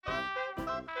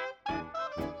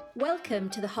Welcome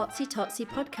to the Hotsy Totsy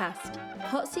podcast.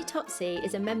 Hotsy Totsy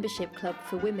is a membership club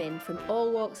for women from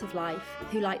all walks of life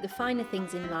who like the finer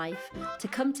things in life to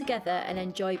come together and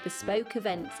enjoy bespoke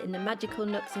events in the magical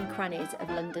nooks and crannies of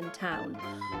London town,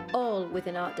 all with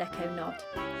an Art Deco nod.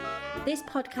 This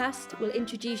podcast will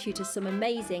introduce you to some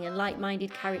amazing and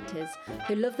like-minded characters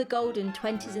who love the golden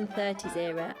 20s and 30s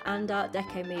era and Art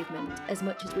Deco movement as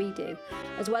much as we do,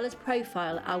 as well as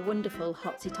profile our wonderful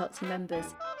Hotsy Totsy members.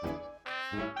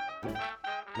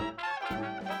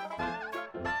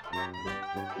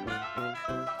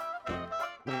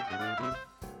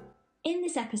 In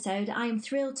this episode, I am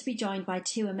thrilled to be joined by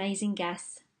two amazing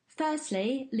guests.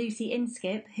 Firstly, Lucy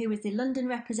Inskip, who is the London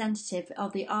representative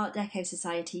of the Art Deco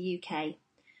Society UK.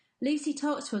 Lucy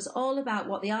talks to us all about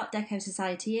what the Art Deco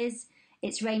Society is,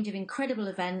 its range of incredible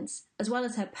events, as well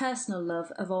as her personal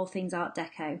love of all things Art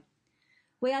Deco.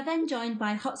 We are then joined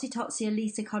by Hotsy Totsy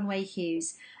Lisa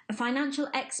Conway-Hughes, a financial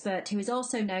expert who is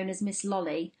also known as Miss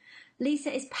Lolly.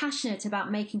 Lisa is passionate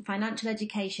about making financial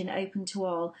education open to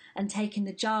all and taking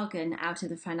the jargon out of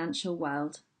the financial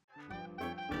world.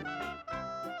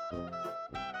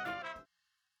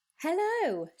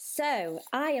 Hello. So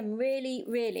I am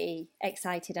really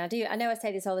excited. I know I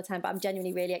say this all the time, but I'm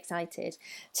genuinely really excited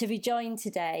to be joined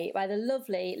today by the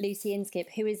lovely Lucy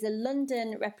Inskip, who is the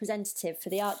London representative for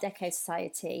the Art Deco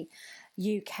Society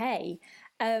UK.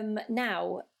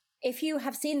 Now, if you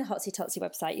have seen the Hotsy Totsy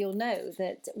website, you'll know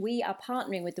that we are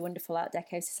partnering with the wonderful Art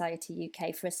Deco Society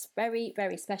UK for a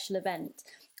very special event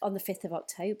on the 5th of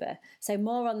October. So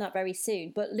more on that very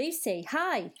soon. But Lucy,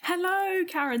 hi. Hello,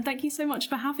 Karen. Thank you so much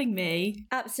for having me.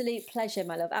 Absolute pleasure,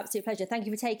 my love. Absolute pleasure. Thank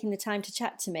you for taking the time to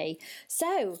chat to me.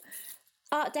 So,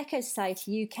 Art Deco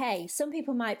Society UK, some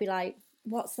people might be like,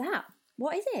 what's that?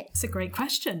 What is it? It's a great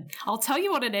question. I'll tell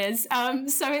you what it is.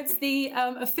 So it's the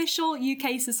official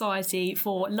UK society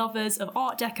for lovers of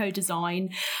Art Deco design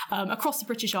across the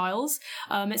British Isles.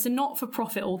 It's a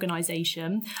not-for-profit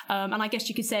organisation, and I guess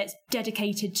you could say it's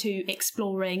dedicated to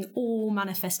exploring all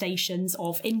manifestations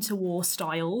of interwar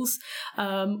styles.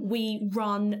 We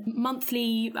run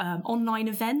monthly online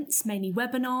events, mainly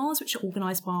webinars, which are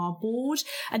organised by our board,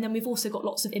 and then we've also got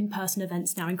lots of in-person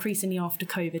events now, increasingly after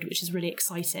COVID, which is really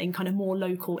exciting, kind of more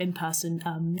local in-person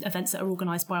events that are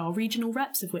organised by our regional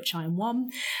reps, of which I am one,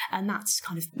 and that's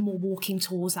kind of more walking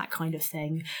tours, that kind of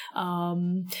thing.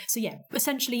 So yeah,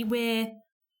 essentially we're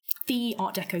the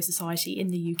Art Deco Society in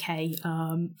the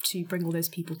UK to bring all those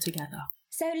people together.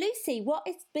 So Lucy, what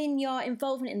has been your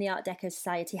involvement in the Art Deco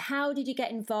Society? How did you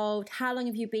get involved? How long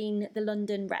have you been the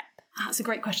London rep? That's a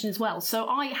great question as well. So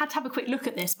I had to have a quick look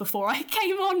at this before I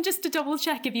came on just to double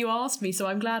check if you asked me. So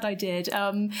I'm glad I did.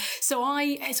 It's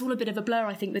all a bit of a blur,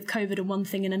 I think, with COVID and one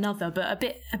thing and another, but a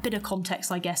bit of context,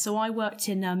 I guess. So I worked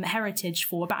in heritage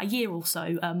for about a year or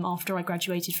so after I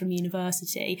graduated from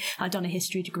university. I'd done a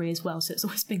history degree as well. So it's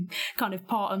always been kind of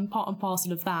part and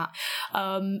parcel of that.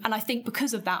 And I think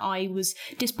because of that, I was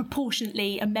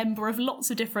disproportionately a member of lots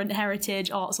of different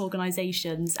heritage arts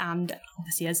organisations. And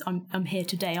obviously, as I'm here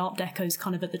today, Art Deco's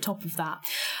kind of at the top of that.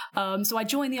 So I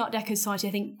joined the Art Deco Society,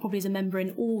 I think probably as a member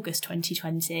in August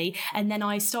 2020. And then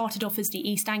I started off as the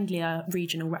East Anglia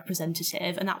regional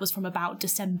representative. And that was from about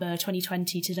December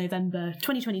 2020 to November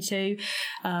 2022.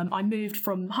 I moved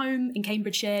from home in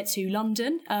Cambridgeshire to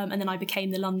London. And then I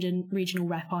became the London regional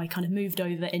rep. I kind of moved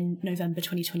over in November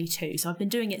 2022. So I've been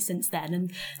doing it since then.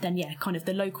 And then, yeah, kind of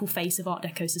the local face of Art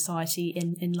Deco Society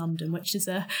in London, which is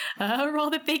a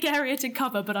rather big area to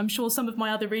cover. But I'm sure some of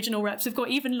my other regional reps have got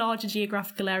even larger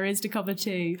geographical areas to cover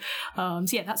too. So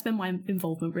yeah, that's been my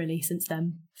involvement really since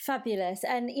then. Fabulous.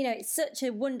 And, you know, it's such a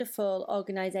wonderful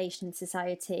organisation,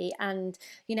 society. And,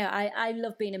 you know, I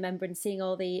love being a member and seeing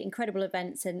all the incredible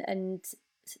events and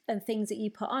things that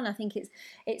you put on. I think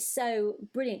it's so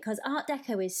brilliant because Art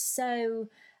Deco is so,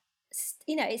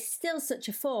 you know, it's still such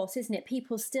a force, isn't it?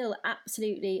 People still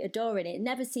absolutely adore it. It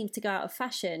never seems to go out of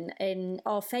fashion in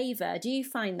our favour. Do you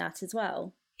find that as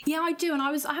well? Yeah, I do, and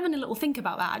I was having a little think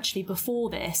about that actually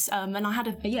before this, and I had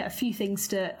a few things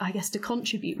to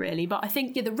contribute really. But I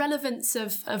think the relevance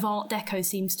of Art Deco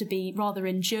seems to be rather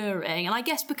enduring, and I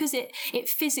guess because it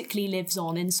physically lives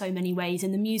on in so many ways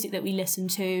in the music that we listen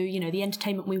to, you know, the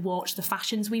entertainment we watch, the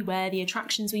fashions we wear, the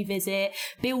attractions we visit,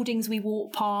 buildings we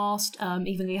walk past,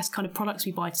 even I guess kind of products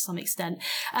we buy to some extent,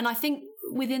 and I think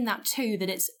within that too that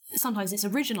it's sometimes it's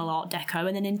original Art Deco,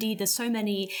 and then indeed there's so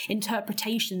many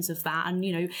interpretations of that, and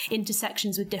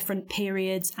intersections with different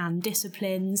periods and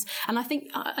disciplines. And I think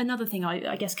another thing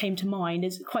I guess came to mind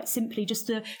is quite simply just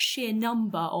the sheer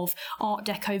number of Art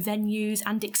Deco venues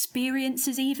and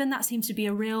experiences. Even that seems to be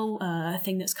a real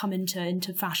thing that's come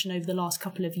into fashion over the last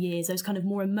couple of years. Those kind of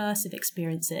more immersive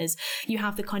experiences. You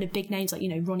have the kind of big names like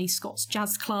Ronnie Scott's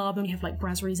Jazz Club, and you have like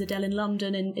Brasserie Adele in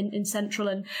London and in Central,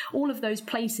 and all of those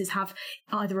places have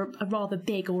either a rather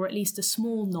big or at least a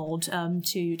small nod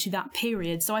to that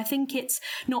period. So I think it's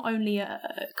not only a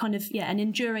kind of an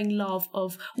enduring love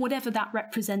of whatever that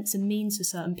represents and means to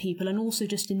certain people, and also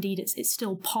just indeed it's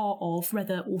still part of,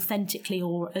 whether authentically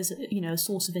or as a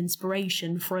source of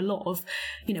inspiration for a lot of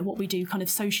what we do kind of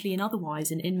socially and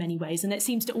otherwise in many ways. And it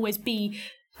seems to always be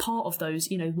part of those,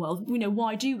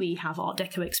 why do we have Art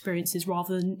Deco experiences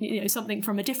rather than, something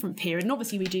from a different period? And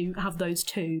obviously we do have those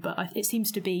too, but it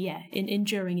seems to be,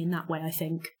 enduring in that way, I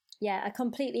think. Yeah, I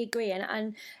completely agree.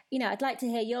 And I'd like to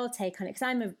hear your take on it, because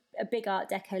I'm a big Art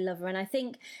Deco lover, and I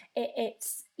think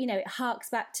it's it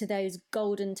harks back to those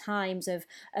golden times of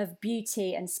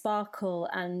beauty and sparkle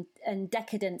and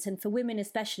decadence, and for women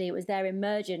especially it was their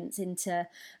emergence into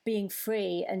being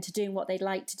free and to doing what they'd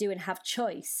like to do and have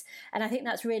choice. And I think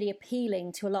that's really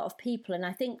appealing to a lot of people, and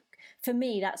I think for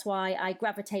me that's why I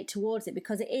gravitate towards it,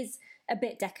 because it is a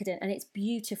bit decadent and it's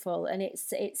beautiful, and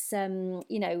it's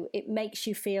it makes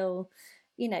you feel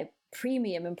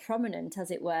premium and prominent, as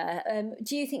it were.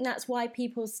 Do you think that's why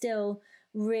people still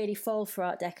really fall for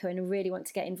Art Deco and really want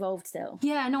to get involved still?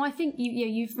 Yeah, no, I think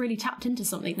you've really tapped into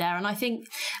something there, and I think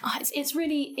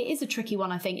it is a tricky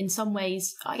one. I think in some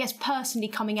ways, I guess personally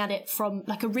coming at it from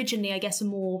like originally, I guess a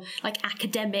more like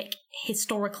academic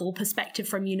historical perspective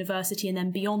from university, and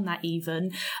then beyond that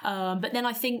even. But then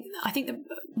I think the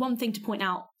one thing to point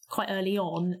out quite early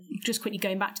on, just quickly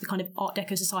going back to the kind of Art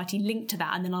Deco Society linked to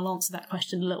that, and then I'll answer that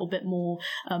question a little bit more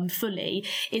fully,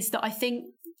 is that I think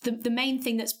the main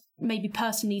thing that's maybe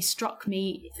personally struck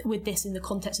me with this in the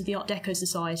context of the Art Deco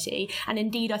Society, and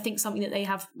indeed I think something that they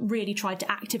have really tried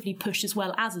to actively push as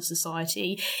well as a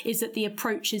society, is that the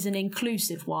approach is an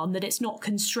inclusive one, that it's not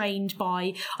constrained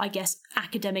by, I guess,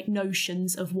 academic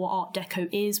notions of what Art Deco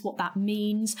is, what that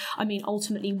means. I mean,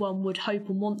 ultimately one would hope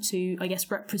and want to, I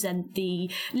guess, represent the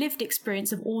lived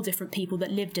experience of all different people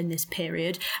that lived in this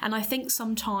period. And I think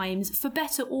sometimes, for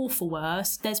better or for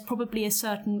worse, there's probably a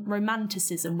certain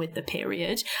romanticism with the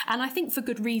period, and I think for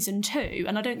good reason too.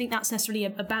 And I don't think that's necessarily a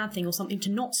bad thing or something to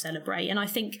not celebrate. And I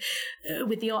think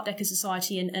with the Art Deco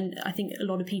Society and I think a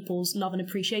lot of people's love and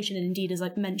appreciation, and indeed, as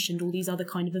I've mentioned, all these other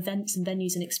kind of events and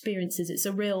venues and experiences, it's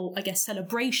a real, I guess,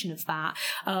 celebration of that.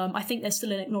 I think there's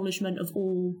still an acknowledgement of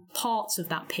all parts of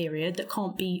that period that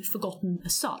can't be forgotten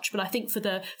as such. But I think for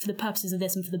the purposes of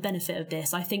this and for the benefit of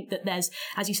this, I think that there's,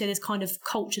 as you say, this kind of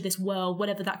culture, this world,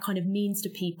 whatever that kind of means to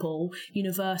people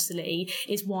universally,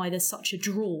 is why there's such a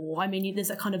draw. I mean, there's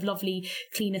that kind of lovely,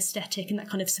 clean aesthetic and that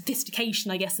kind of sophistication,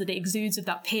 I guess, that it exudes of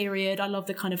that period. I love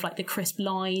the kind of like the crisp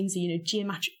lines,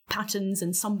 geometric patterns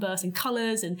and sunbursts and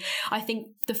colours. And I think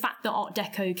the fact that Art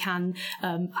Deco can,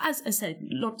 as I said,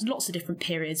 lots of different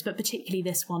periods, but particularly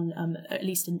this one, at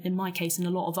least in my case and a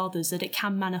lot of others, that it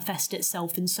can manifest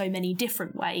itself in so many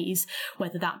different ways,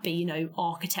 whether that be,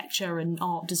 architecture and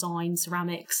art design,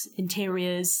 ceramics,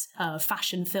 interiors,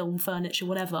 fashion, film, furniture,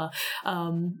 whatever.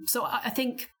 So I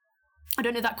think, I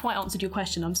don't know if that quite answered your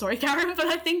question, I'm sorry, Karen, but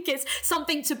I think it's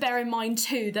something to bear in mind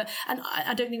too, that, and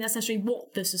I don't think that's necessarily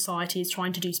what the society is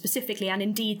trying to do specifically, and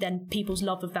indeed then people's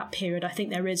love of that period, I think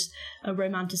there is a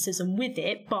romanticism with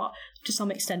it, but to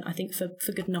some extent I think for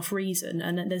good enough reason.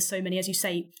 And there's so many, as you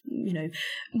say,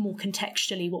 more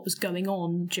contextually what was going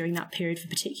on during that period for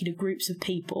particular groups of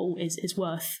people is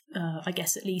worth, I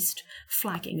guess, at least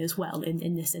flagging as well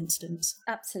in this instance.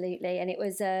 Absolutely, and it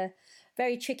was a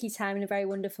very tricky time and a very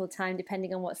wonderful time,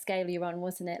 depending on what scale you're on,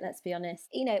 wasn't it? Let's be honest.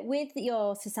 With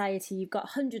your society, you've got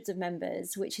hundreds of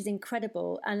members, which is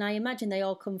incredible. And I imagine they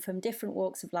all come from different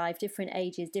walks of life, different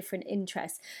ages, different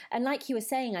interests. And like you were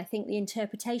saying, I think the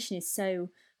interpretation is so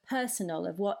personal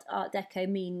of what Art Deco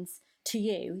means to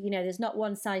you. There's not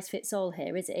one size fits all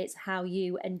here, is it? It's how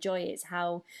you enjoy it, it's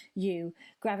how you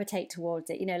gravitate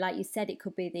towards it. Like you said, it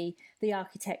could be the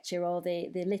architecture or the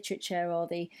literature or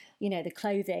the the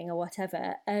clothing or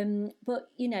whatever. But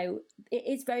it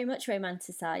is very much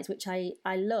romanticized, which I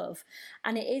love,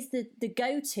 and it is the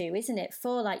go-to, isn't it,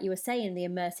 for, like you were saying, the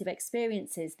immersive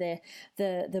experiences,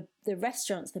 the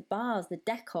restaurants, the bars, the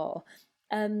decor,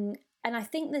 and I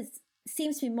think there's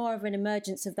seems to be more of an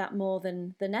emergence of that more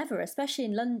than ever, especially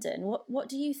in London. What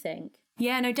do you think?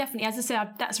 Yeah, no, definitely. As I say,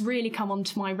 that's really come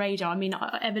onto my radar. I mean,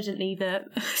 evidently the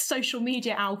social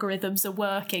media algorithms are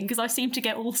working, because I seem to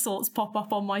get all sorts pop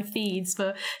up on my feeds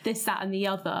for this, that and the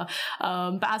other.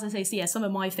 But as I say, so yeah, some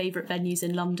of my favourite venues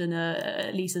in London are,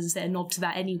 at least as I say, a nod to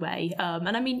that anyway.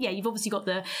 And I mean, yeah, you've obviously got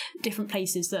the different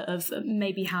places that have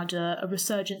maybe had a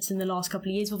resurgence in the last couple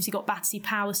of years. We've obviously got Battersea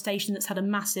Power Station that's had a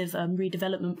massive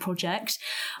redevelopment project.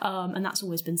 And that's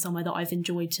always been somewhere that I've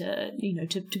enjoyed to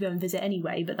go and visit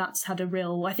anyway. But that's had a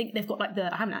real, I think they've got like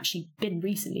I haven't actually been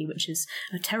recently, which is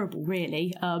terrible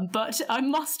really, but I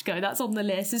must go. That's on the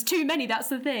list. There's too many, that's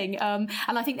the thing. And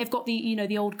I think they've got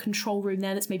the old control room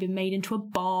there that's maybe made into a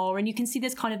bar, and you can see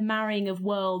this kind of marrying of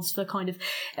worlds for kind of,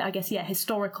 I guess, yeah,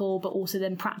 historical but also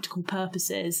then practical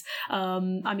purposes.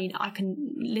 I mean, I can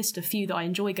list a few that I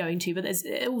enjoy going to, but there's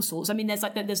all sorts. I mean,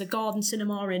 there's a garden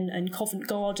cinema in Covent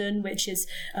Garden, which is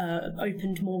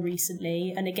opened more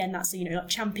recently, and again, that's like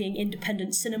championing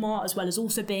independent cinema as well as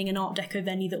also being an Art Deco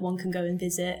venue that one can go and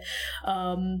visit.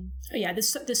 Yeah,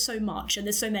 there's so much, and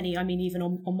there's so many. I mean, even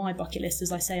on my bucket list,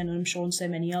 as I say, and I'm sure on so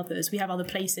many others, we have other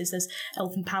places. There's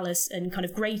Eltham Palace and kind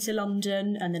of Greater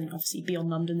London, and then obviously beyond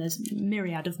London, there's a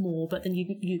myriad of more. But then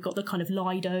you've got the kind of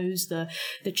Lidos,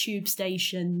 the tube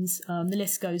stations, the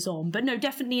list goes on. But no,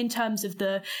 definitely in terms of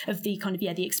the kind of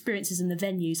the experiences and the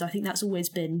venues, I think that's always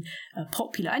been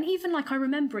popular. And even like I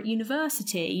remember at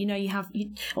university, you have,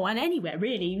 and anywhere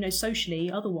really,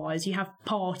 socially, otherwise, you have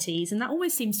parties, and that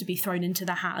always seems to be thrown into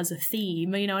the hat as a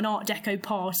theme, an Art Deco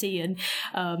party, and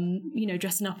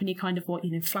dressing up in your kind of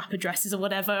flapper dresses or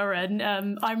whatever. And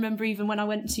I remember even when I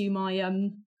went to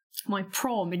my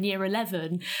prom in year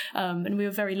 11, and we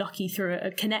were very lucky through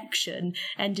a connection,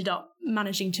 ended up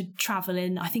managing to travel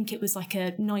in, I think it was like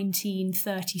a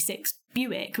 1936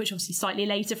 Buick, which obviously slightly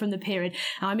later from the period.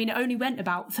 I mean, it only went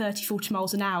about 30-40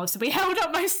 miles an hour, so we held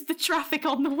up most of the traffic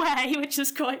on the way, which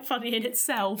is quite funny in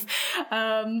itself.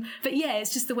 But yeah,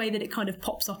 it's just the way that it kind of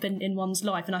pops up in one's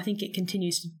life, and I think it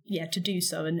continues to do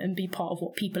so and be part of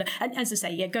what people are. And as I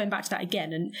say, going back to that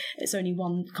again, and it's only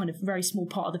one kind of very small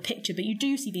part of the picture, but you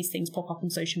do see these things pop up on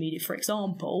social media, for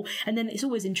example, and then it's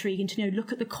always intriguing to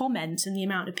look at the comments and the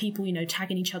amount of people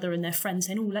tagging each other and their friends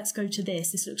saying, oh, let's go to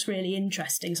this looks really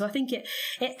interesting. So I think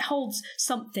it holds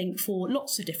something for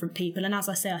lots of different people. And as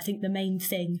I say, I think the main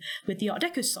thing with the Art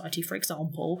Deco Society, for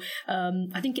example,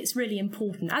 I think it's really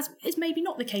important, as is maybe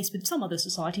not the case with some other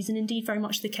societies, and indeed very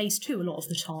much the case too a lot of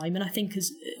the time. And I think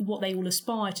as what they all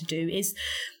aspire to do is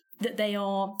that they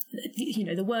are,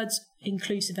 the words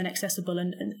inclusive and accessible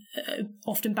and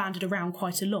often banded around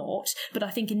quite a lot. But I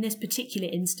think in this particular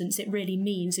instance, it really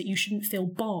means that you shouldn't feel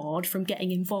barred from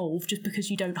getting involved just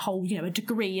because you don't hold, a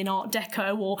degree in Art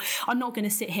Deco, or I'm not going to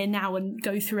sit here now and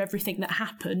go through everything that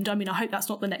happened. I mean, I hope that's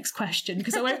not the next question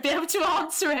because I won't be able to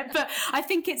answer it. But I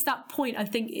think it's that point. I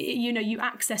think, you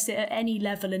access it at any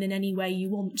level and in any way you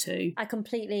want to. I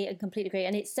completely agree.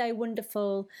 And it's so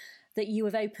wonderful that you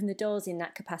have opened the doors in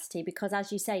that capacity, because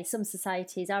as you say, some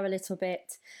societies are a little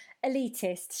bit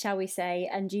elitist, shall we say,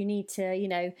 and you need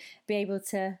to, be able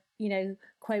to,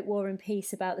 quote War and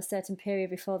Peace about the certain period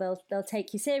before they'll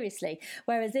take you seriously.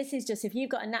 Whereas this is just, if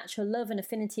you've got a natural love and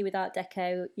affinity with Art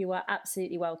Deco, you are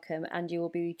absolutely welcome and you will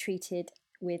be treated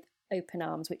with open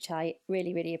arms, which I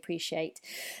really, really appreciate.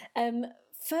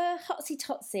 For Hotsy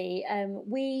Totsy,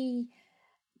 we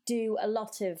do a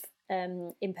lot of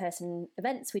in-person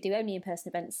events. We do only in-person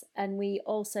events, and we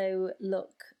also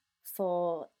look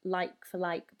for like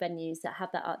venues that have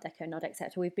that Art Deco nod,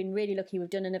 etc. We've been really lucky. We've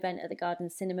done an event at the Garden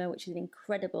Cinema, which is an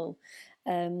incredible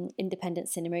independent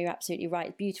cinema. You're absolutely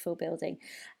right. Beautiful building.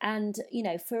 And,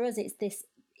 for us, it's this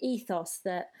ethos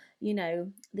that,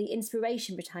 the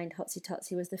inspiration behind Hotsy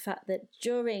Totsy was the fact that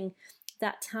during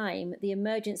that time, the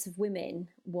emergence of women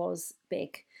was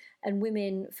big. And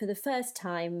women, for the first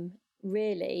time,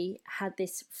 really had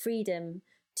this freedom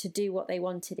to do what they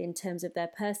wanted in terms of their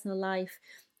personal life,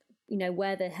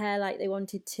 wear their hair like they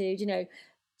wanted to,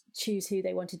 choose who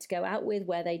they wanted to go out with,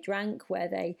 where they drank,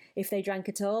 if they drank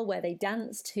at all, where they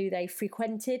danced, who they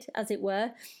frequented, as it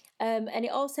were. And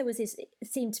it also was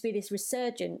seemed to be this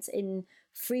resurgence in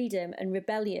freedom and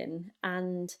rebellion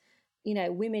and,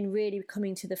 women really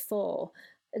coming to the fore.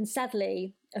 And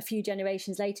sadly, a few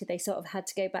generations later, they sort of had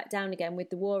to go back down again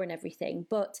with the war and everything.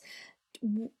 But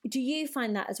do you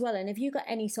find that as well? And have you got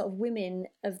any sort of women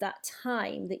of that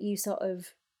time that you sort of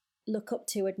look up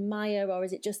to, admire, or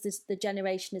is it just the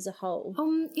generation as a whole?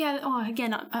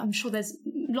 Again, I'm sure there's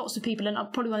lots of people, and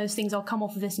probably one of those things I'll come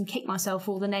off of this and kick myself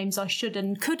for all the names I should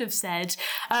and could have said.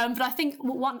 But I think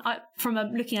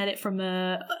looking at it from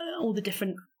all the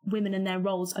different women and their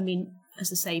roles, I mean,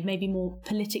 as I say, maybe more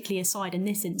politically aside in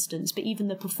this instance, but even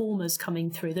the performers coming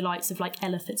through, the likes of like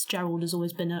Ella Fitzgerald has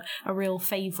always been a real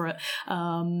favourite,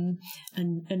 and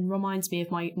reminds me of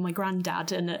my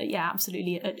granddad, and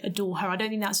absolutely adore her. I don't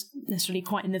think that's necessarily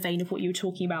quite in the vein of what you were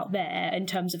talking about there in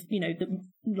terms of, the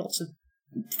lots of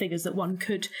figures that one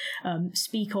could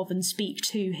speak of and speak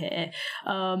to here,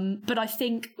 but I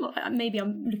think maybe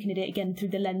I'm looking at it again through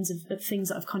the lens of things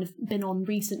that I've kind of been on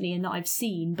recently and that I've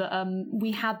seen, but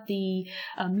we had the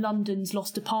London's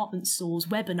Lost Department Stores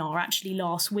webinar actually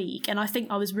last week, and I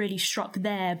think I was really struck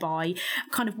there by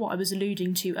kind of what I was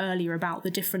alluding to earlier about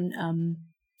the different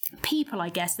people, I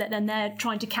guess, that then they're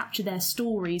trying to capture their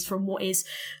stories from what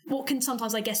can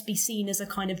sometimes, I guess, be seen as a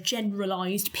kind of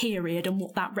generalised period and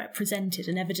what that represented,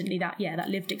 and evidently that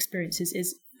lived experience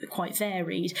is quite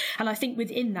varied. And I think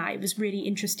within that it was really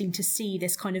interesting to see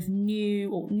this kind of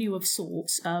new of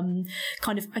sorts,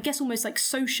 kind of, I guess, almost like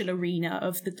social arena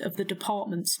of the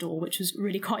department store, which was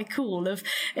really quite cool, of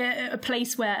a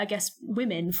place where I guess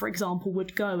women, for example,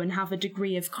 would go and have a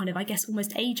degree of kind of, I guess,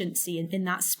 almost agency in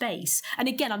that space. And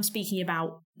again, I'm speaking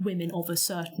about women of a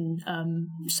certain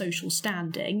social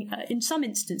standing in some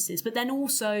instances, but then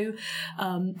also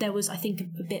there was, I think,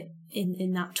 a bit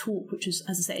in that talk, which was,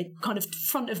 as I say, kind of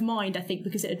front of mind, I think,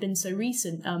 because it had been so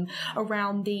recent,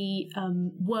 around the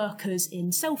workers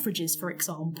in Selfridges, for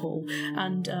example.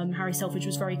 And Harry Selfridge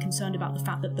was very concerned about the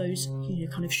fact that those,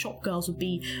 kind of shop girls would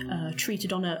be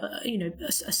treated on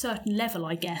a certain level,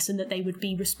 I guess, and that they would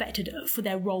be respected for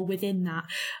their role within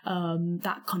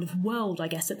that kind of world, I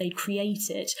guess, that they'd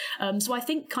created. So I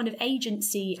think kind of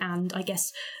agency and, I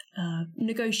guess,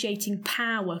 negotiating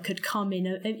power could come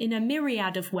in a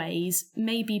myriad of ways,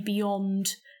 maybe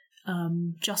beyond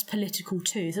just political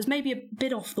too. There's maybe a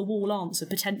bit off the wall answer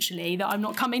potentially that I'm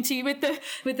not coming to you with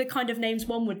the kind of names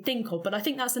one would think of, but I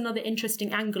think that's another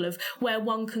interesting angle of where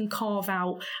one can carve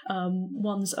out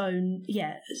one's own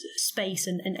space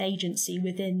and agency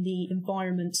within the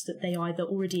environments that they either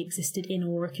already existed in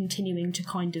or are continuing to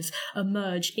kind of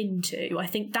emerge into. I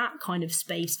think that kind of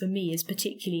space for me is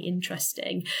particularly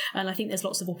interesting, and I think there's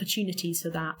lots of opportunities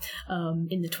for that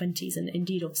in the 20s and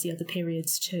indeed obviously other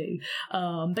periods too.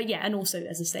 But and also,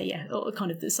 as I say,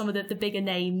 kind of some of the bigger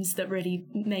names that really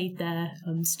made their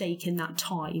stake in that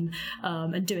time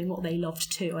and doing what they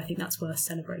loved too. I think that's worth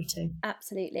celebrating.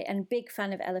 Absolutely, and big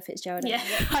fan of Ella Fitzgerald. Yeah,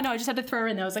 I know. I just had to throw her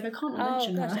in there. I was like, I can't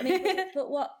mention her. I mean, but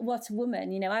what a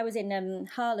woman! I was in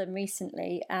Harlem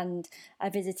recently, and I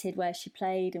visited where she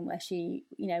played and where she,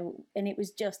 and it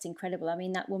was just incredible. I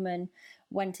mean, that woman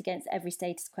went against every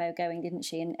status quo going, didn't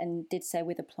she? And did so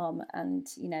with aplomb and,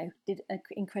 did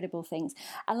incredible things.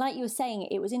 And like you were saying,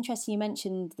 it was interesting you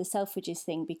mentioned the Selfridges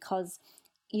thing because,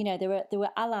 there were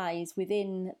allies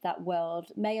within that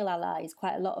world, male allies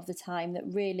quite a lot of the time, that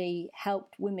really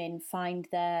helped women find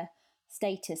their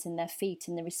status and their feet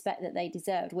and the respect that they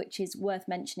deserved, which is worth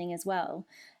mentioning as well.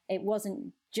 It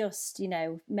wasn't just,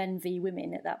 men v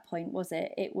women at that point, was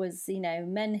it? It was,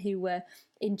 men who were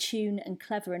in tune and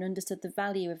clever and understood the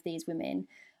value of these women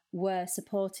were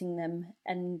supporting them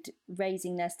and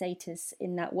raising their status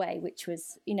in that way, which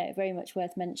was, very much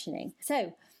worth mentioning.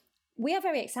 So we are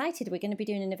very excited. We're going to be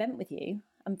doing an event with you.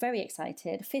 I'm very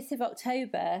excited. 5th of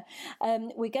October,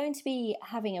 we're going to be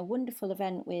having a wonderful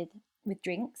event with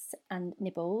drinks and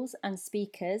nibbles and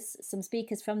some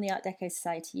speakers from the Art Deco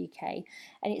Society UK,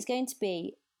 and it's going to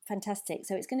be fantastic.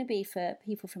 So it's going to be for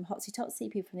people from Hotsy Totsy,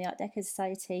 people from the Art Deco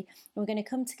Society, and we're going to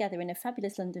come together in a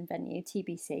fabulous London venue,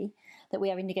 TBC, that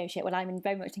we are in negotiation. Well, I'm in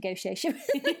very much negotiation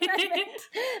with at the moment,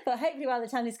 but hopefully by the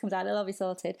time this comes out, it'll all be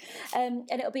sorted. And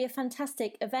it'll be a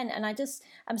fantastic event, and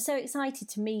I'm so excited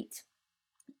to meet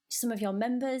some of your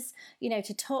members,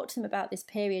 to talk to them about this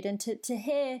period and to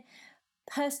hear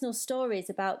personal stories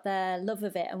about their love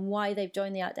of it and why they've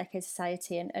joined the Art Deco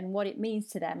Society and what it means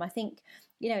to them. I think,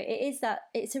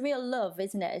 it's a real love,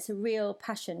 isn't it? It's a real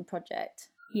passion project.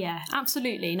 Yeah,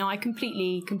 absolutely. No, I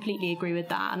completely agree with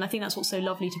that. And I think that's what's so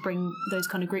lovely to bring those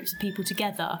kind of groups of people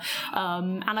together.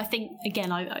 And I think,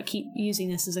 again, I keep using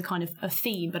this as a kind of a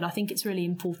theme, but I think it's really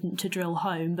important to drill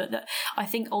home. But that I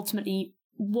think ultimately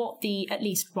what at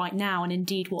least right now, and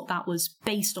indeed what that was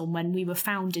based on when we were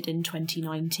founded in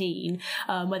 2019,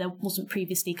 where there wasn't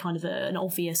previously kind of an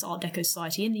obvious Art Deco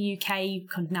Society in the UK,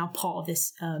 kind of now part of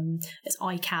this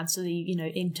ICAD, so the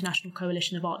International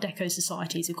Coalition of Art Deco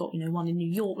Societies. We've got one in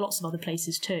New York, lots of other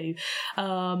places too,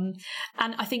 and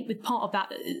I think with part of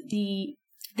that, the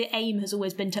the aim has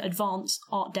always been to advance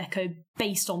Art Deco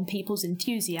based on people's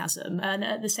enthusiasm. And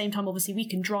at the same time, obviously, we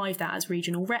can drive that as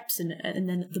regional reps and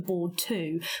then the board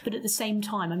too. But at the same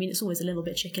time, I mean, it's always a little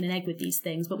bit chicken and egg with these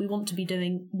things, but we want to be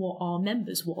doing what our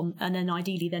members want, and then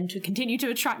ideally then to continue to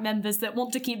attract members that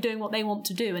want to keep doing what they want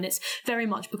to do. And it's very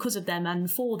much because of them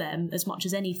and for them as much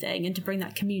as anything, and to bring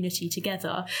that community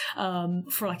together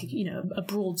for like a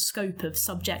broad scope of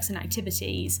subjects and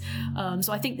activities.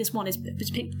 So I think this one is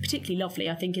particularly lovely,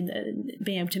 I think, in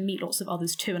being able to meet lots of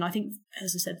others too. And I think,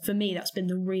 as I said, for me, that's been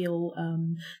the real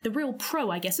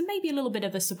pro, I guess, and maybe a little bit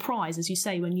of a surprise, as you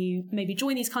say, when you maybe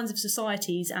join these kinds of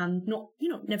societies and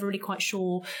never really quite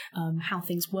sure how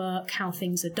things work, how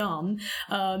things are done.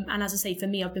 And as I say, for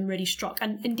me, I've been really struck.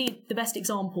 And indeed, the best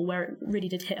example where it really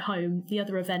did hit home, the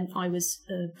other event I was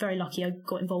very lucky I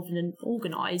got involved in and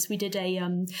organised. We did I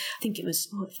think it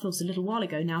feels a little while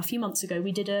ago now, a few months ago,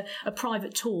 we did a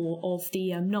private tour of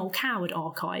the Noel Coward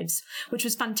archives, which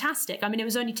was fantastic. I mean, it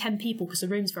was only 10 people because the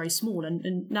room's very small,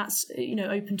 and that's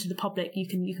open to the public. You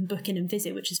can book in and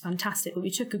visit, which is fantastic. But we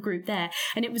took a group there,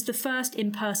 and it was the first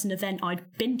in-person event I'd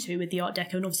been to with the Art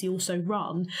Deco, and obviously also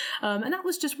run, and that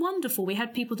was just wonderful. We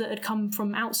had people that had come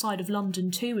from outside of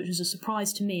London too, which was a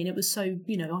surprise to me, and it was so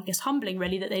I guess humbling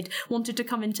really that they'd wanted to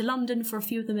come into London. For a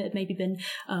few of them, it had maybe been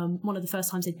one of the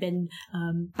first times they'd been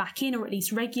back in, or at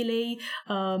least regularly,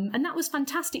 and that was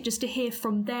fantastic just to hear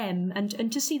from them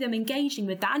and to see them engaging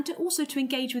with that, and also to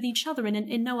engage with each other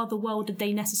in no other world did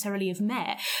they necessarily have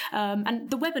met. And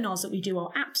the webinars that we do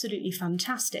are absolutely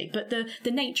fantastic, but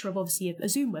the nature of obviously a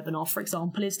Zoom webinar, for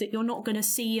example, is that you're not going to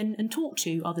see and talk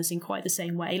to others in quite the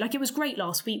same way. Like, it was great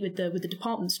last week with the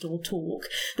department store talk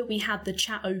that we had the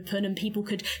chat open and people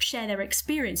could share their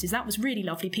experiences. That was really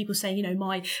lovely. People saying,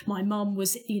 my mum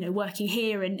was working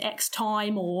here in X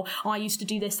time, or I used to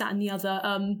do this, that and the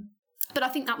other. But I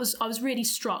think I was really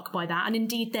struck by that. And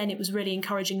indeed, then it was really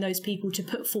encouraging those people to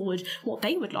put forward what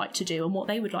they would like to do and what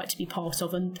they would like to be part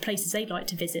of and the places they'd like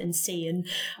to visit and see. And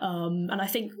I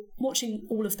think watching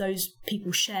all of those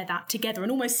people share that together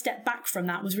and almost step back from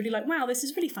that was really like, wow, this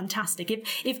is really fantastic.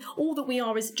 If all that we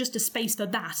are is just a space for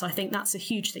that, I think that's a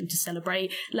huge thing to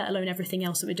celebrate, let alone everything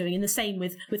else that we're doing. And the same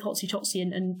with Hotsy Totsy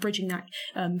and bridging that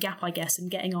gap, I guess, and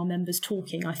getting our members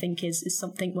talking, I think is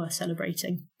something worth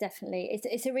celebrating. Definitely.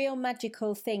 It's a real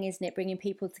magical thing, isn't it, bringing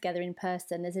people together in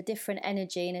person? There's a different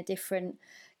energy and a different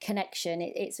connection.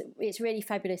 It's really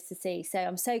fabulous to see. So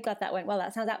I'm so glad that went well.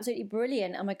 That sounds absolutely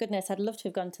brilliant. Oh my goodness, I'd love to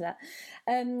have gone to that.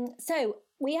 So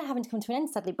we are having to come to an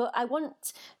end, sadly, but I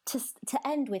want to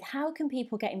end with, how can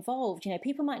people get involved?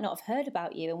 People might not have heard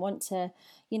about you and want to,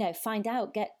 find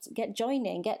out, get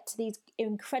joining, get to these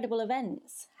incredible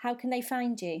events. How can they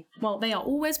find you? Well, they are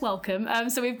always welcome.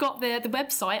 So we've got the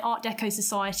website,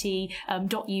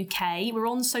 artdecosociety.uk. We're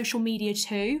on social media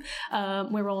too.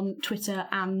 We're on Twitter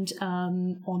and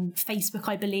on Facebook,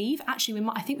 I believe. Actually,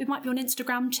 I think we might be on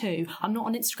Instagram too. I'm not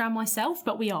on Instagram myself,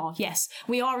 but we are. Yes,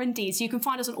 we are indeed. So you can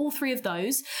find us on all three of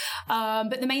those.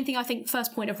 But the main thing, I think,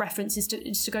 first point of reference is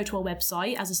to go to our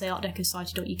website, as I say,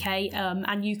 artdecosociety.uk,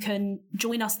 and you can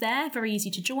join us there. Very easy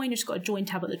to join. You've just got a join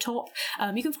tab at the top.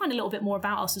 You can find a little bit more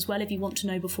about us as well if you want to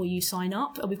know before you sign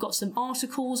up. We've got some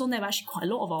articles on there, actually quite a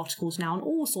lot of articles now on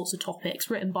all sorts of topics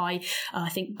written by, I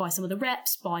think, by some of the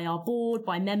reps, by our board,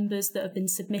 by members that have been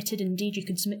submitted. Indeed, you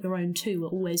can submit your own too. We're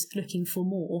always looking for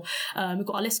more. We've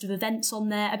got a list of events on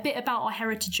there, a bit about our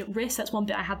heritage at risk. That's one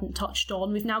bit I hadn't touched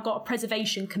on. We've now got a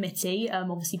preservation committee,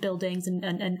 obviously buildings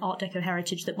and Art Deco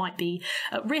heritage that might be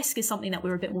at risk is something that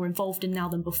we're a bit more involved in now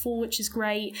than before, which is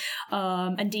great.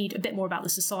 Indeed, a bit more about the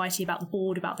society, about the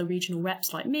board, about the regional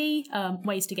reps like me,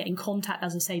 ways to get in contact,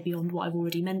 as I say, beyond what I've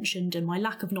already mentioned, and my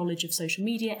lack of knowledge of social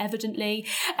media, evidently.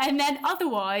 And then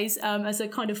otherwise, as a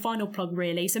kind of final plug,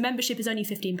 really, so membership is only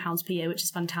 £15 per year, which is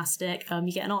fantastic.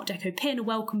 You get an Art Deco pin, a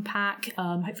welcome pack,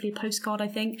 hopefully a postcard, I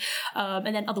think.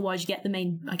 And then otherwise you get the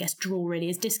main, I guess, draw really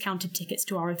is discounted tickets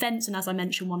to our events. And as I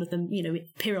mentioned, one of them, we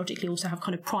periodically also have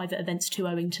kind of private events too,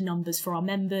 owing to numbers for our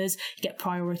members. You get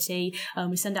priority.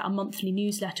 We send out a monthly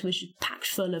newsletter, which is packed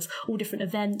full of all different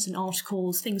events and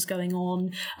articles, things going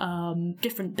on,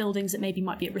 different buildings that maybe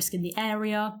might be at risk in the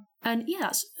area. And yeah,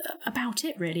 that's about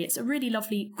it, really. It's a really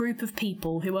lovely group of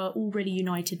people who are all really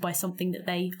united by something that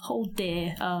they hold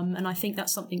dear. And I think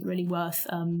that's something really worth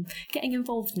getting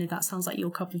involved in, if that sounds like your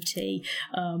cup of tea.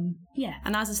 Yeah,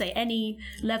 and as I say, any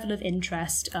level of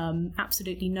interest,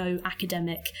 absolutely no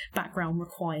academic background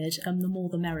required. The more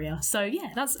the merrier. So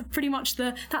yeah, that's pretty much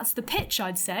that's the pitch,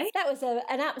 I'd say. That was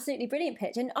an absolutely brilliant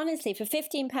pitch. And honestly, for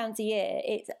 £15 a year,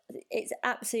 it's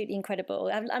absolutely incredible.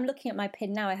 I'm looking at my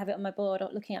pin now. I have it on my board,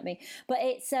 looking at me. But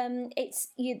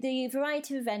the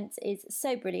variety of events is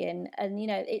so brilliant, and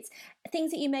it's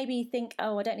things that you maybe think,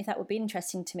 oh, I don't know if that would be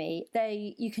interesting to me.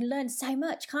 You can learn so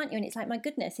much, can't you? And it's like, my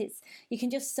goodness, you can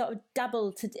just sort of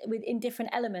dabble in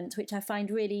different elements, which I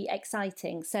find really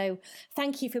exciting. So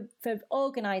thank you for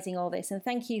organising all this, and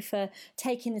thank you for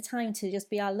taking the time to just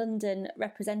be our London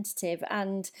representative.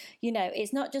 And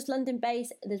it's not just London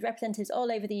based. There's representatives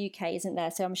all over the UK, isn't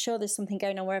there? So I'm sure there's something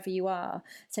going on wherever you are.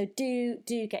 So do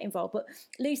get involved. But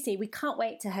Lucy, we can't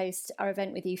wait to host our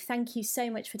event with you. Thank you so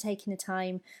much for taking the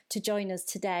time to join us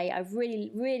today. I've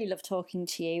really, really loved talking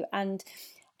to you, and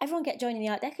everyone get joining the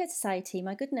Art Deco Society.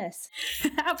 My goodness.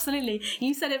 Absolutely.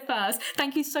 You said it first.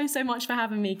 Thank you so much for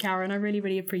having me, Karen. I really,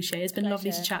 really appreciate it. It's been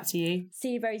lovely to chat to you.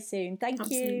 See you very soon. Thank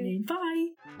you. Bye.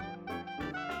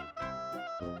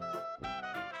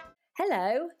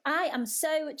 Hello, I am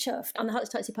so chuffed on the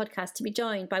Hotsy Totsy podcast to be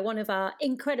joined by one of our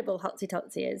incredible Hotsy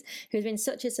Totsiers who has been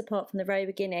such a support from the very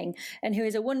beginning, and who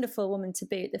is a wonderful woman to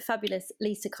boot, the fabulous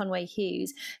Lisa Conway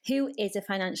Hughes, who is a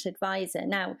financial advisor.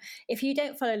 Now, if you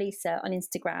don't follow Lisa on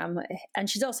Instagram, and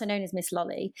she's also known as Miss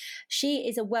Lolly, she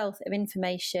is a wealth of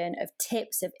information, of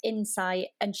tips, of insight,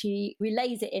 and she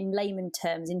relays it in layman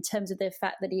terms, in terms of the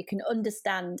fact that you can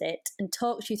understand it, and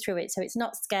talks you through it so it's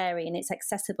not scary and it's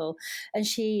accessible. And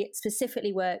she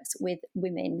specifically works with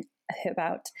women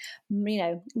about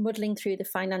muddling through the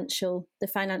financial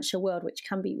world, which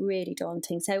can be really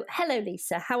daunting. So hello,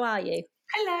 Lisa, how are you?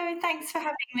 Hello, thanks for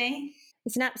having me.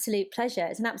 It's an absolute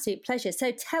pleasure.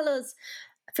 So tell us,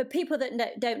 for people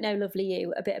that don't know lovely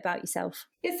you, a bit about yourself.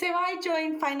 Yeah, so I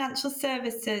joined financial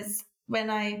services when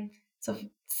I sort of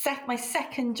set my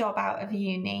second job out of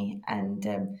uni, and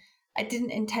I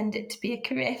didn't intend it to be a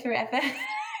career forever.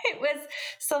 It was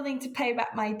something to pay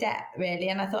back my debt, really.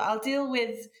 And I thought I'll deal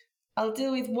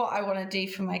with what I want to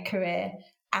do for my career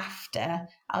after.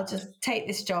 I'll just take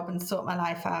this job and sort my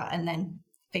life out and then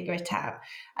figure it out.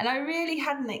 And I really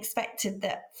hadn't expected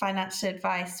that financial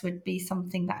advice would be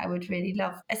something that I would really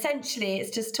love. Essentially, it's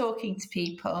just talking to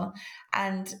people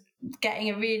and getting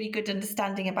a really good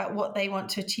understanding about what they want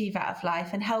to achieve out of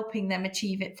life and helping them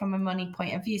achieve it from a money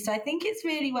point of view. So I think it's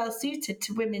really well suited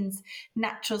to women's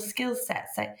natural skill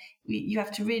sets. So you have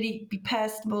to really be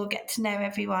personable, get to know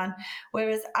everyone,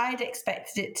 whereas I'd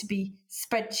expected it to be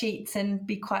spreadsheets and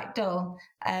be quite dull.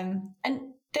 And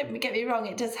don't get me wrong,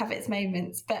 it does have its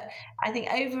moments, but I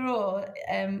think overall,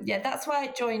 that's why I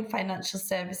joined financial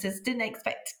services. Didn't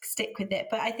expect to stick with it,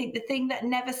 but I think the thing that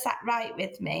never sat right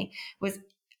with me was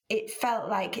it felt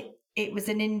like it was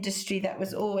an industry that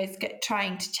was always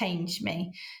trying to change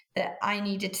me, that I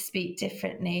needed to speak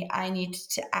differently, I needed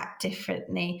to act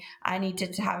differently, I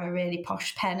needed to have a really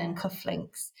posh pen and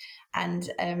cufflinks. And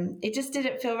it just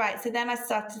didn't feel right. So then I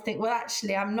started to think, well,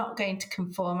 actually, I'm not going to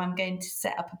conform. I'm going to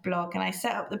set up a blog. And I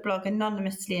set up the blog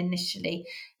anonymously initially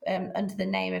under the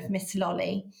name of Miss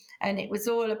Lolly. And it was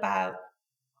all about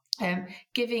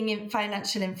giving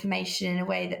financial information in a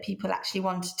way that people actually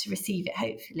wanted to receive it,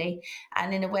 hopefully,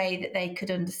 and in a way that they could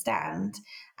understand.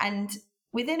 And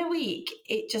within a week,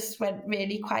 it just went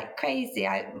really quite crazy.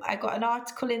 I got an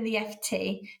article in the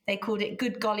FT. They called it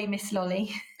 "Good Golly, Miss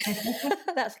Lolly."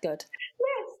 That's good.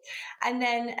 Yes. And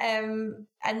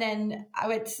then I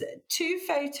went to 2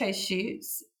 photo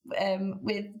shoots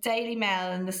with Daily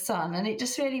Mail and The Sun, and it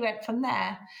just really went from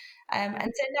there.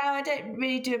 And so now I don't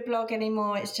really do a blog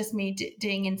anymore. It's just me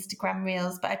doing Instagram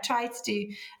reels, but I try to do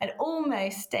an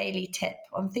almost daily tip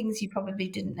on things you probably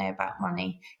didn't know about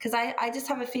money. Because I just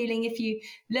have a feeling if you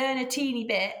learn a teeny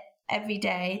bit every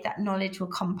day, that knowledge will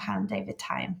compound over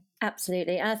time.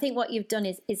 Absolutely. And I think what you've done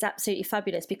is absolutely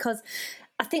fabulous, because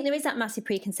I think there is that massive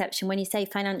preconception when you say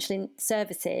financial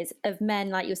services of men,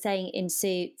 like you're saying, in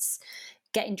suits,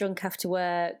 getting drunk after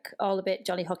work, all a bit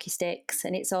jolly hockey sticks,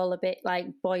 and it's all a bit like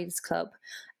boys' club.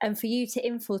 And for you to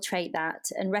infiltrate that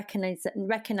and recognise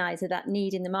that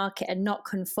need in the market and not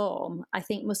conform, I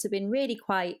think must have been really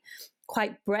quite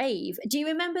brave. Do you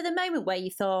remember the moment where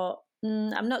you thought,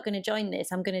 I'm not going to join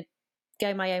this, I'm going to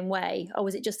go my own way? Or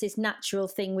was it just this natural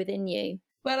thing within you?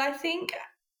 Well, I think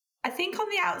on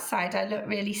the outside I look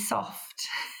really soft,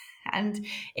 and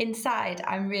inside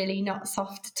I'm really not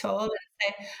soft at all.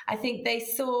 So I think they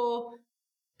saw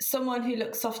someone who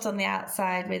looked soft on the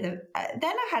outside with then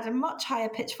I had a much higher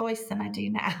pitched voice than I do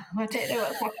now. I don't know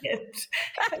what's happened.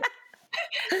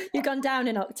 You've gone down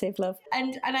an octave, love.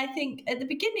 And I think at the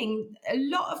beginning, a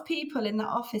lot of people in the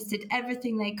office did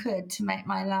everything they could to make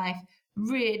my life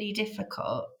really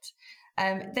difficult.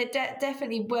 They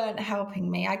definitely weren't helping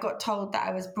me. I got told that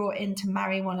I was brought in to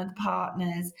marry one of the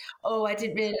partners. Oh, I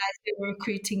didn't realise we were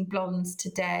recruiting blondes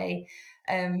today.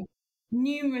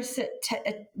 Numerous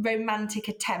romantic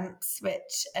attempts,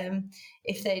 which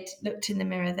if they'd looked in the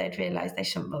mirror, they'd realise they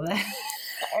shouldn't bother.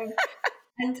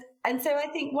 And so I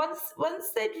think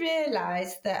once they'd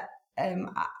realised that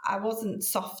I wasn't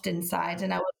soft inside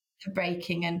and I wasn't for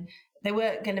breaking and they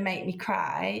weren't going to make me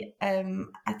cry,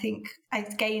 I think I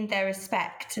gained their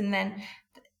respect, and then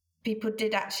people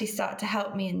did actually start to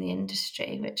help me in the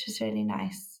industry, which was really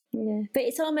nice. Yeah, but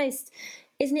it's almost,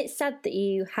 isn't it sad that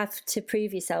you have to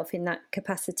prove yourself in that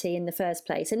capacity in the first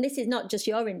place? And this is not just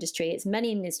your industry, it's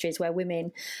many industries where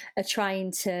women are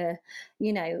trying to,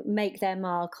 make their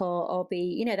mark or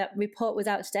be, that report was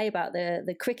out today about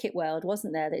the cricket world,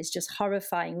 wasn't there? That's just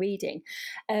horrifying reading.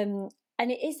 And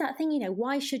it is that thing,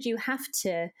 why should you have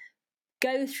to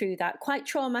go through that quite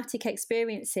traumatic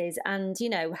experiences and,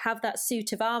 have that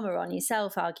suit of armour on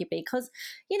yourself, arguably? Because,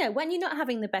 when you're not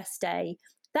having the best day,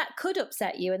 that could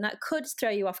upset you and that could throw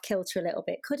you off kilter a little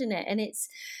bit, couldn't it? And it's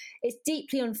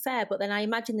deeply unfair. But then I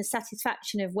imagine the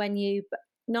satisfaction of when you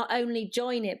not only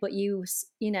join it, but you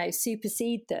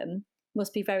supersede them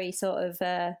must be very sort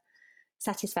of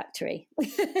satisfactory.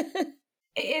 It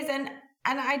is.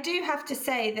 And I do have to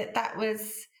say that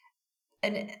was,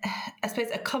 I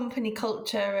suppose, a company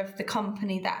culture of the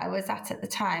company that I was at the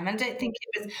time. I don't think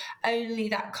it was only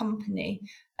that company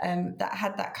that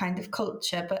had that kind of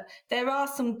culture, but there are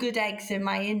some good eggs in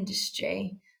my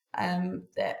industry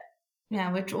that,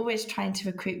 we're always trying to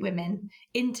recruit women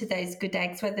into those good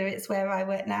eggs, whether it's where I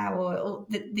work now or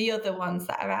the other ones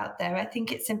that are out there. I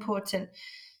think it's important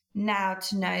now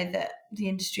to know that the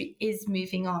industry is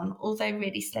moving on, although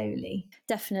really slowly.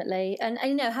 Definitely. And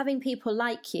having people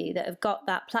like you that have got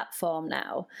that platform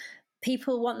now,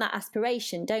 people want that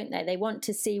aspiration, don't they? They want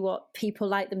to see what people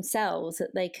like themselves,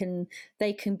 that they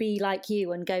can be like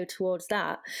you and go towards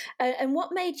that. And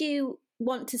what made you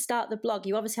want to start the blog?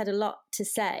 You obviously had a lot to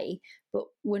say, but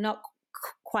were not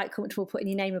quite comfortable putting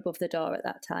your name above the door at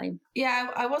that time. Yeah,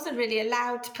 I wasn't really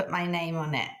allowed to put my name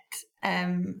on it.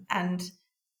 And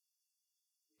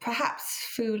perhaps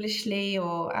foolishly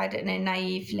or, I don't know,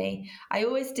 naively, I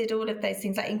always did all of those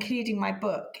things, like including my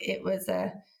book. It was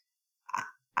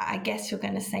I guess you're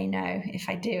going to say no if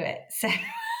I do it, so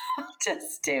I'll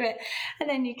just do it, and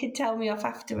then you can tell me off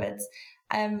afterwards.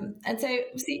 And so,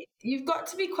 see, you've got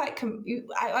to be quite.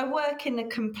 I work in a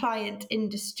compliant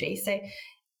industry, so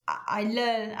I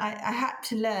had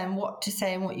to learn what to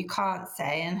say and what you can't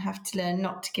say, and have to learn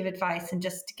not to give advice and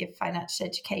just to give financial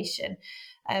education.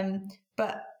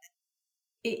 But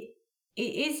it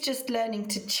is just learning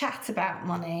to chat about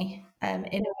money in a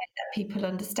way that people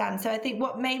understand. So I think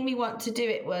what made me want to do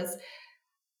it was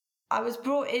I was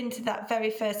brought into that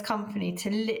very first company to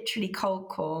literally cold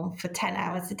call for 10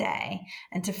 hours a day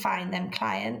and to find them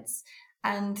clients.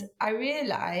 And I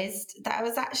realised that I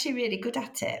was actually really good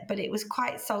at it, but it was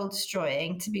quite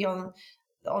soul-destroying to be on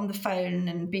the phone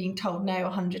and being told no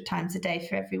 100 times a day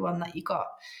for everyone that you got.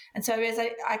 And so I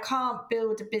realised I can't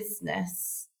build a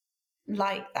business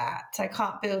like that. I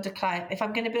can't build a client. If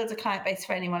I'm going to build a client base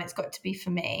for anyone, it's got to be for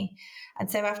me.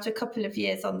 And so after a couple of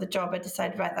years on the job, I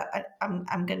decided, right, that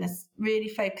I'm going to really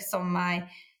focus on my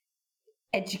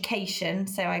education.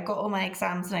 So I got all my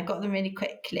exams and I got them really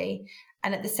quickly.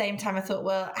 And at the same time, I thought,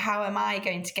 well, how am I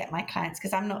going to get my clients?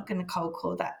 Because I'm not going to cold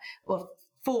call that. Well,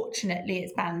 fortunately,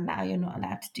 it's banned now. You're not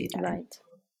allowed to do that.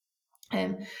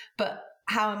 Right. But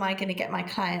how am I going to get my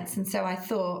clients? And so I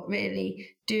thought really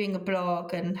doing a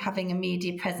blog and having a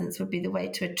media presence would be the way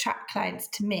to attract clients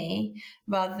to me,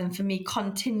 rather than for me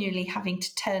continually having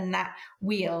to turn that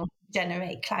wheel,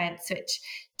 generate clients, which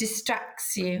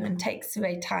distracts you and takes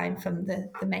away time from the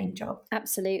main job.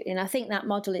 Absolutely. And I think that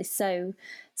model is so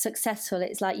successful.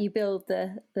 It's like you build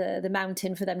the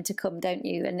mountain for them to come, don't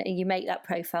you? And you make that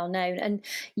profile known. And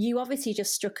you obviously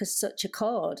just struck such a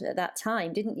chord at that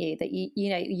time, didn't you? That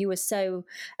you were so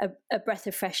a breath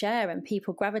of fresh air, and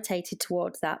people gravitated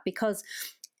towards that, because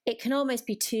it can almost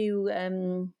be too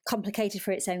complicated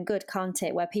for its own good, can't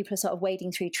it? Where people are sort of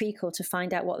wading through treacle to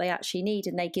find out what they actually need,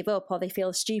 and they give up, or they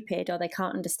feel stupid, or they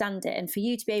can't understand it. And for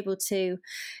you to be able to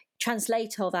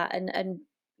translate all that and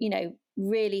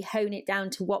really hone it down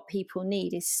to what people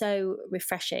need is so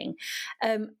refreshing.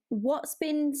 What's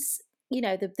been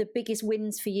the biggest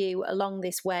wins for you along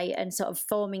this way, and sort of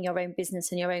forming your own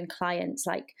business and your own clients?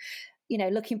 Like,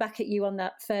 looking back at you on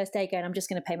that first day going, I'm just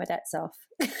going to pay my debts off.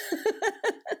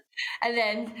 And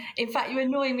then, in fact, you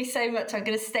annoy me so much, I'm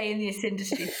going to stay in this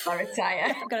industry till I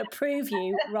retire. I'm going to prove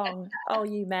you wrong. Oh,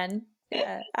 you men.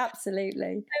 Yeah,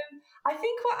 absolutely. I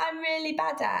think what I'm really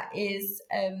bad at is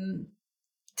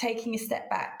taking a step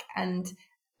back and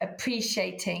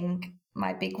appreciating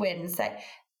my big wins. Like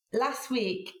last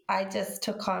week, I just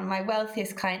took on my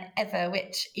wealthiest client ever,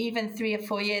 which even 3 or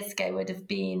 4 years ago would have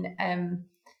been,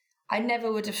 I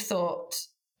never would have thought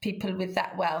people with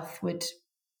that wealth would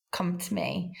come to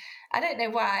me. I don't know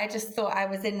why, I just thought I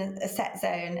was in a set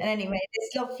zone. And anyway,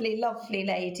 this lovely, lovely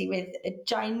lady with a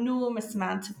ginormous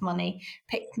amount of money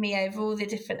picked me over all the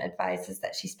different advisors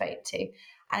that she spoke to.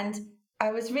 And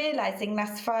I was realizing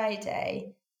last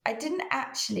Friday, I didn't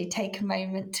actually take a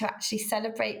moment to actually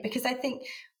celebrate, because I think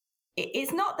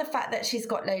it's not the fact that she's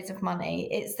got loads of money,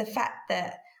 it's the fact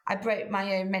that I broke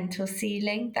my own mental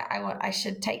ceiling that I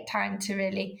should take time to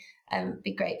really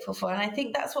be grateful for. And I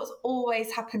think that's what's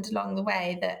always happened along the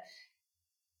way, that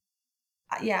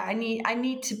I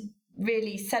need to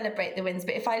really celebrate the wins.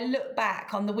 But if I look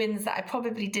back on the wins that I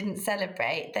probably didn't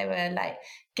celebrate, they were like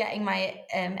getting my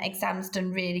exams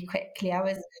done really quickly. I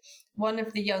was one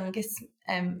of the youngest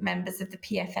members of the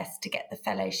PFS to get the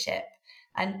fellowship,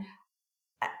 and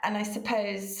I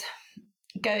suppose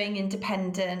going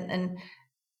independent and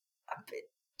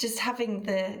just having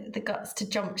the guts to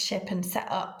jump ship and set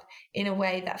up in a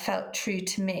way that felt true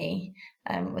to me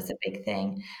was a big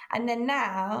thing. And then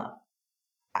now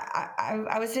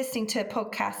I was listening to a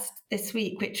podcast this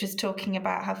week which was talking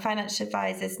about how financial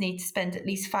advisors need to spend at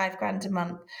least £5,000 a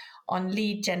month on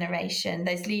lead generation.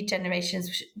 Those lead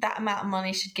generations, that amount of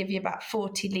money should give you about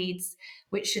 40 leads,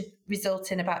 which should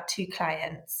result in about 2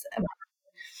 clients.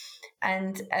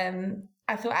 And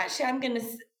I thought, actually, I'm going to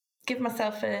give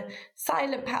myself a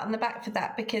silent pat on the back for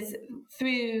that, because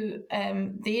through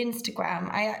the Instagram,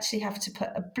 I actually have to put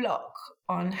a block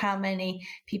on how many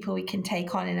people we can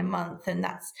take on in a month, and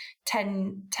that's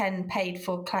 10 paid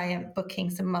for client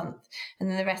bookings a month, and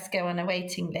then the rest go on a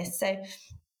waiting list. So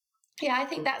yeah, I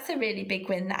think that's a really big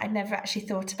win that I'd never actually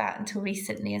thought about until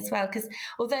recently as well, because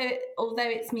although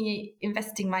it's me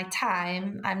investing my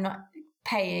time, I'm not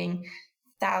paying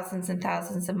thousands and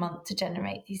thousands a month to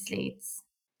generate these leads.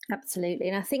 Absolutely.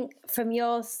 And I think from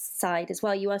your side as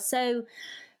well, you are so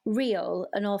real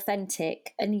and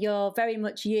authentic, and you're very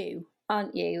much you,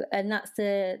 aren't you? And that's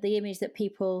the image that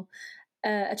people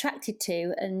are attracted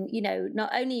to. And, you know,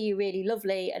 not only are you really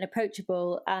lovely and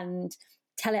approachable and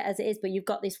tell it as it is, but you've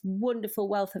got this wonderful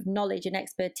wealth of knowledge and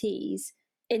expertise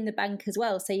in the bank as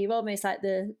well. So you're almost like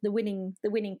the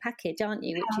winning package, aren't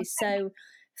you? Which is so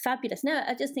fabulous. No,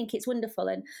 I just think it's wonderful.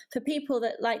 And for people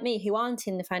that like me who aren't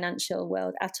in the financial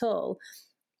world at all,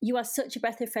 you are such a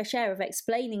breath of fresh air of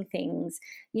explaining things.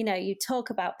 You know, you talk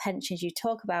about pensions, you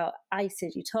talk about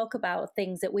ISAs, you talk about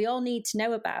things that we all need to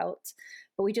know about,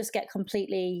 but we just get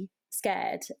completely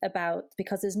scared about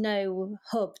because there's no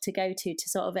hub to go to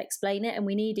sort of explain it. And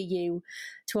we need a you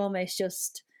to almost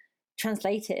just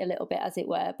translate it a little bit, as it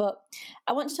were. But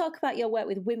I want to talk about your work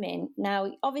with women.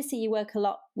 Now, obviously you work a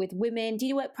lot with women. Do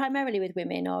you work primarily with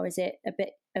women, or is it a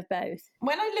bit of both?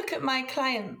 When I look at my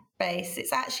client base,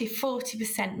 it's actually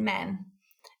 40% men.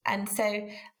 And so,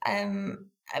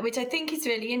 which I think is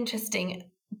really interesting.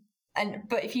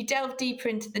 But if you delve deeper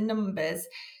into the numbers,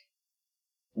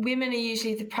 women are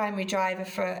usually the primary driver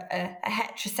for a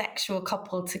heterosexual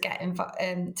couple to get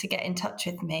in touch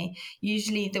with me.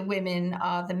 Usually the women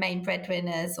are the main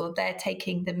breadwinners, or they're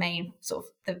taking the main sort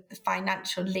of the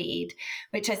financial lead,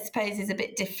 which I suppose is a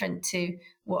bit different to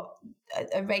what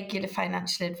a regular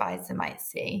financial advisor might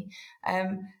see.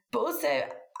 But also,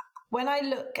 when I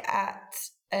look at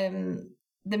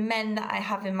the men that I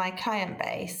have in my client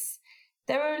base,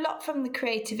 there are a lot from the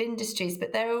creative industries,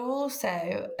 but there are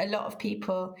also a lot of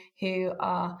people who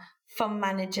are fund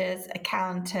managers,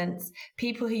 accountants,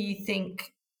 people who you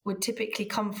think would typically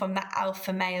come from that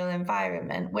alpha male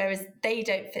environment, whereas they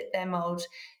don't fit their mold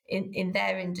in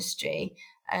their industry.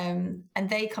 And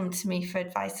they come to me for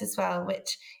advice as well,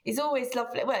 which is always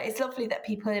lovely. Well, it's lovely that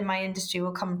people in my industry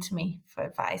will come to me for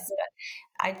advice.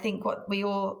 But I think what they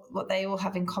all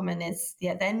have in common is,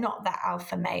 they're not that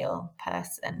alpha male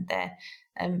person. They're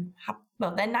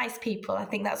they're nice people. I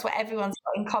think that's what everyone's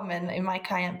got in common in my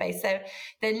client base. So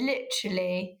there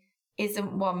literally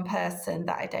isn't one person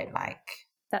that I don't like.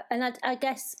 And I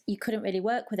guess you couldn't really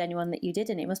work with anyone that you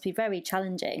didn't. It must be very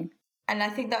challenging. And I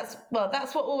think that's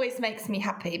what always makes me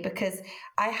happy, because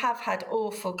I have had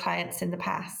awful clients in the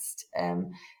past.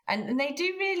 And they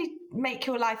do really make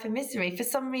your life a misery. For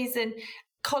some reason,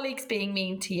 colleagues being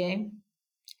mean to you,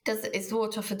 it's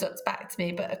water off a duck's back to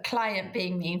me, but a client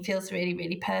being mean feels really,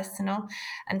 really personal.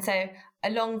 And so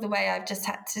along the way, I've just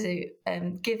had to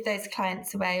give those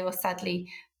clients away, or sadly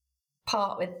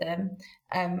part with them,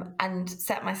 and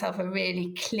set myself a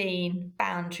really clean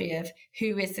boundary of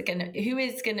who is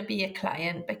going to be a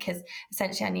client, because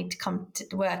essentially I need to come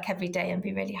to work every day and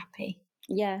be really happy.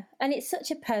 Yeah, and it's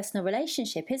such a personal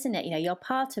relationship, isn't it? You're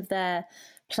part of their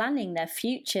planning, their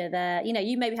future,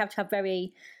 you maybe have to have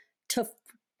very tough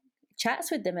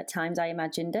chats with them at times, I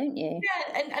imagine, don't you?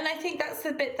 Yeah, and I think that's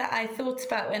the bit that I thought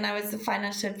about when I was a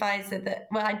financial advisor that,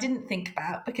 well, I didn't think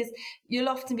about, because you'll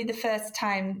often be the first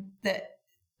time that,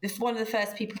 if one of the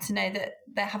first people to know that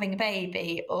they're having a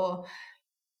baby, or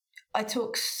I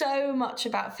talk so much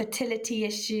about fertility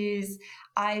issues,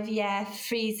 IVF,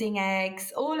 freezing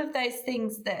eggs, all of those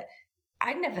things that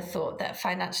I never thought that a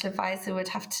financial advisor would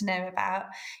have to know about.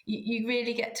 You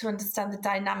really get to understand the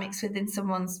dynamics within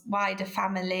someone's wider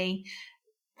family.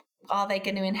 Are they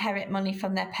going to inherit money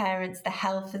from their parents? The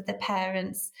health of the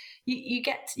parents. You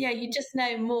just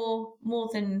know more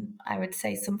than I would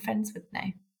say some friends would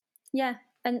know. Yeah,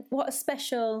 and what a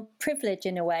special privilege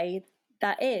in a way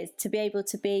that is, to be able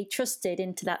to be trusted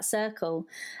into that circle,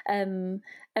 and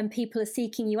people are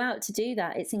seeking you out to do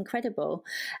that. It's incredible.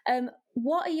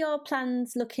 What are your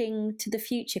plans looking to the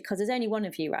future? Because there's only one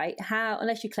of you, right? How,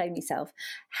 unless you clone yourself,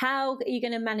 how are you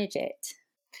going to manage it?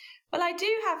 Well, I do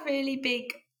have really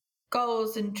big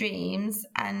goals and dreams,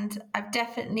 and I've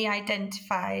definitely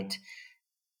identified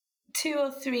 2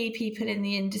 or 3 people in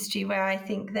the industry where I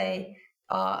think they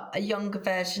are a younger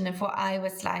version of what I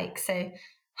was like. So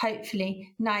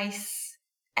hopefully nice,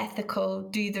 ethical,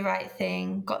 do the right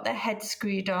thing, got their head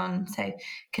screwed on, so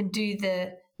can do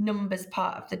the numbers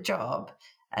part of the job,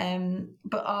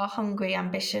 but are hungry,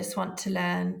 ambitious, want to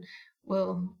learn,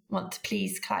 will want to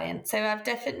please clients. So I've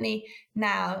definitely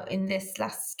now, in this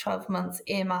last 12 months,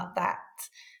 earmarked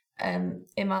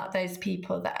those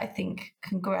people that I think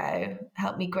can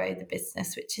help me grow the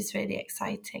business, which is really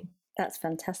exciting. That's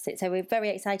fantastic. So we're very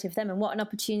excited for them, and what an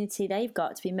opportunity they've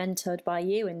got to be mentored by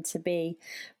you and to be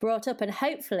brought up, and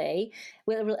hopefully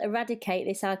we'll eradicate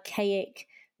this archaic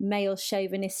male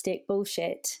chauvinistic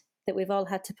bullshit that we've all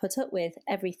had to put up with,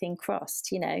 everything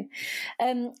crossed. I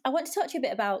want to talk to you a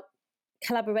bit about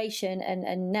collaboration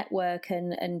and network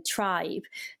and tribe,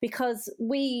 because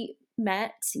we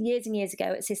met years and years ago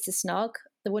at Sister Snog,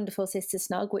 the wonderful Sister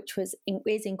Snog, which is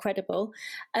incredible.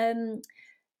 And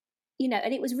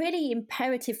it was really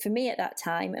imperative for me at that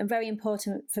time, and very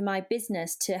important for my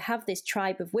business, to have this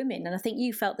tribe of women. And I think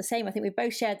you felt the same. I think we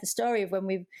both shared the story of when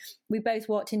we both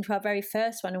walked into our very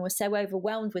first one and were so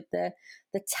overwhelmed with the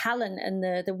talent and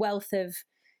the wealth of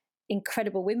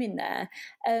incredible women there.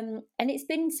 And it's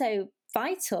been so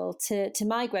vital to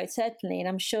my growth, certainly, and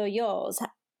I'm sure yours.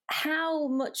 How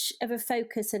much of a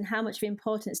focus and how much of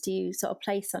importance do you sort of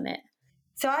place on it?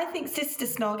 So I think Sister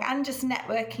Snog, and just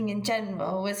networking in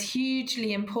general, was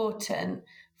hugely important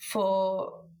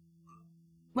to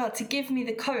give me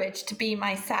the courage to be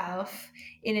myself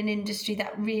in an industry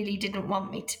that really didn't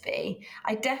want me to be.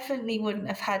 I definitely wouldn't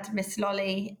have had Miss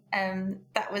Lolly.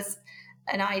 That was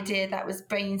an idea that was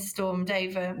brainstormed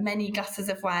over many glasses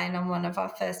of wine on one of our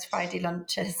first Friday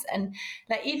lunches. And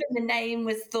even the name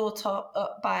was thought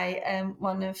up by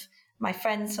one of my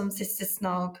friends from Sister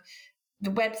Snog. The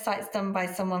website's done by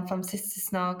someone from Sister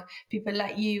Snog. People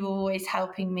like you always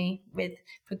helping me with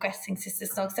progressing Sister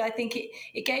Snog. So I think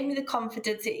it gave me the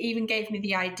confidence. It even gave me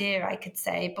the idea, I could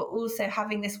say, but also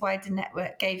having this wider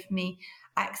network gave me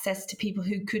access to people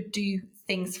who could do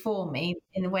things for me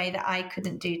in a way that I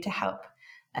couldn't do, to help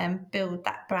build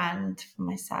that brand for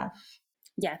myself.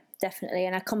 Yeah, definitely.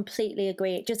 And I completely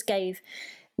agree. It just gave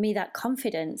me that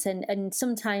confidence, and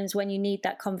sometimes when you need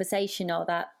that conversation or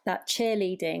that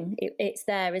cheerleading, it's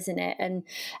there, isn't it? And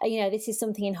this is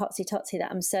something in Hotsy Totsy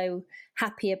that I'm so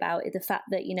happy about, the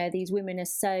fact that these women are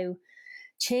so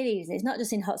cheerleaders. It's not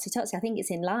just in Hotsy Totsy, I think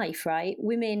it's in life, right?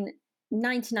 Women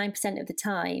 99% of the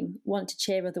time want to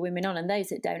cheer other women on, and those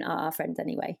that don't are our friends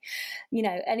anyway.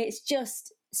 And it's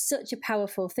just such a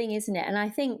powerful thing, isn't it? And I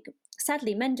think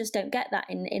sadly men just don't get that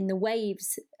in the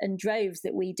waves and droves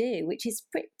that we do, which is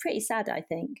pretty sad, I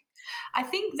think. I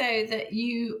think though that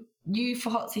you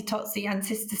for Hotsy Totsy and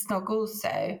Sister Snog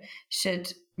also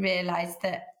should realise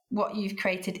that what you've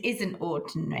created isn't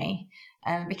ordinary,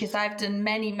 because I've done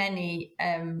many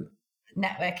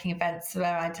networking events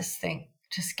where I just think,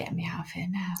 just get me out of here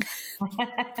now.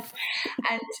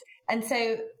 and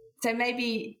so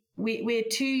maybe we're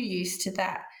too used to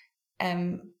that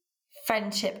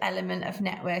friendship element of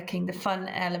networking, the fun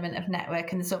element of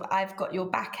network, and the sort of I've got your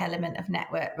back element of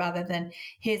network, rather than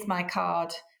here's my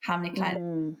card, how many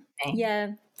clients.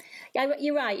 Yeah,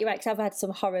 you're right, because I've had some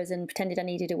horrors and pretended I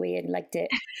needed a wee and legged it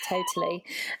totally.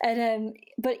 And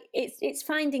but it's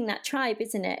finding that tribe,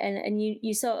 isn't it? And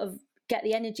you sort of get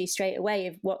the energy straight away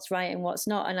of what's right and what's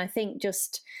not. And I think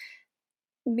just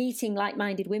meeting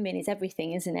like-minded women is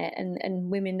everything, isn't it?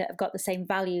 And women that have got the same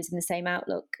values and the same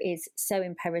outlook is so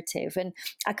imperative. And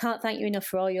I can't thank you enough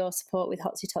for all your support with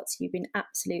Hotsy Totsy. You've been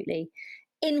absolutely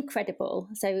incredible.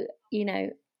 So, you know,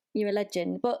 you're a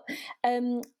legend. But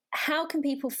how can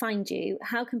people find you?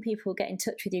 How can people get in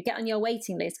touch with you? Get on your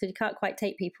waiting list, because you can't quite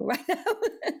take people right now.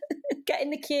 Get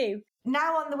in the queue.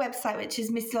 Now on the website, which is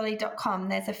misslolly.com,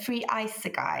 there's a free ISA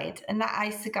guide, and that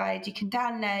ISA guide you can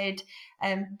download.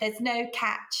 There's no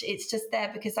catch. It's just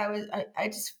there because I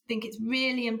just think it's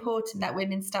really important that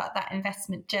women start that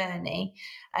investment journey.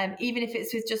 Even if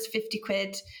it's with just 50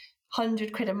 quid,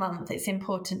 100 quid a month, it's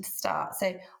important to start.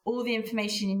 So all the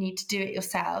information you need to do it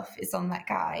yourself is on that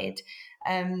guide.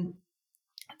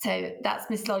 So that's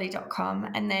misslolly.com.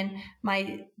 And then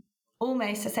I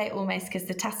say almost because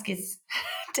the task is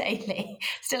daily.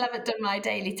 Still haven't done my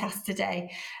daily task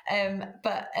today.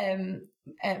 But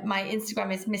my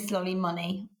Instagram is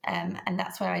misslollymoney, and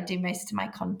that's where I do most of my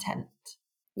content.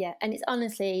 Yeah, and it's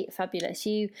honestly fabulous.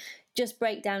 You just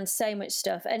break down so much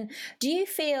stuff. And do you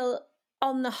feel,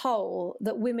 on the whole,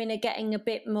 that women are getting a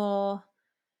bit more,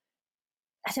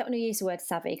 I don't want to use the word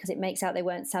savvy because it makes out they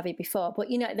weren't savvy before,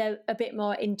 but, you know, they're a bit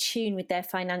more in tune with their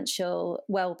financial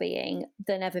well-being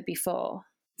than ever before?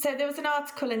 So there was an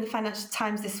article in the Financial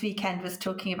Times this weekend was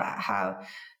talking about how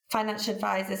financial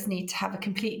advisors need to have a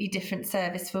completely different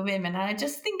service for women. And I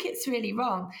just think it's really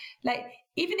wrong. Like,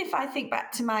 even if I think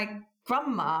back to my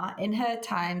grandma in her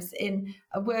times in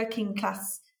a working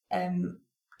class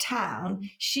town,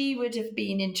 she would have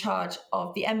been in charge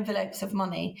of the envelopes of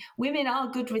money. Women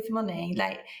are good with money.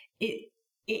 Like,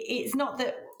 it's not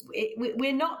that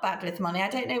we're not bad with money. I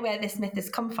don't know where this myth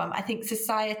has come from. I think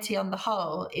society on the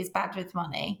whole is bad with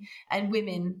money, and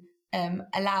women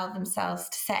allow themselves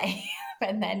to say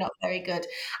when they're not very good.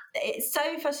 It's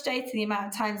so frustrating the amount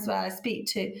of times where I speak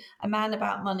to a man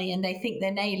about money and they think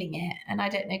they're nailing it, and I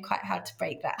don't know quite how to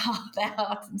break their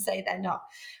heart and say they're not.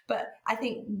 But I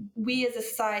think we as a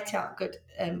society aren't good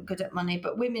at money,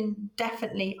 but women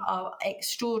definitely are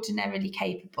extraordinarily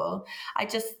capable. I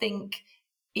just think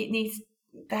it needs,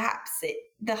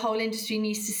 the whole industry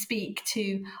needs to speak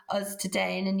to us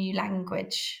today in a new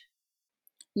language.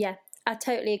 Yeah, I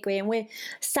totally agree. And we're,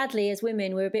 sadly, as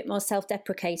women, we're a bit more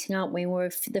self-deprecating, aren't we?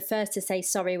 We're the first to say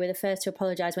sorry. We're the first to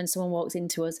apologise when someone walks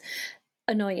into us.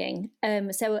 Annoying.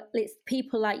 So it's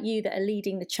people like you that are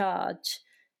leading the charge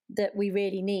that we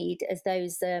really need as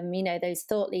those, those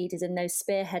thought leaders and those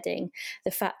spearheading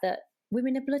the fact that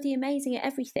women are bloody amazing at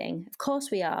everything. Of course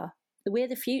we are. We're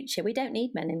the future. We don't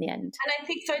need men in the end. And I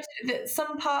think so that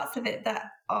some parts of it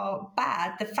that are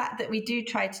bad, the fact that we do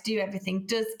try to do everything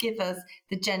does give us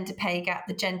the gender pay gap,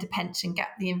 the gender pension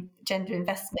gap, the gender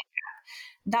investment gap.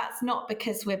 That's not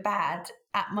because we're bad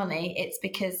at money. It's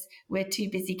because we're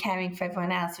too busy caring for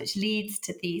everyone else, which leads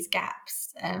to these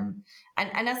gaps. And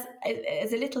as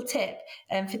a little tip,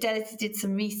 Fidelity did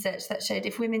some research that showed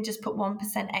if women just put 1%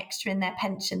 extra in their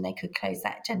pension, they could close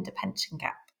that gender pension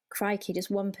gap. Crikey, just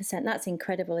 1%. That's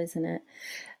incredible, isn't it?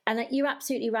 And you're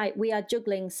absolutely right. We are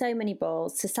juggling so many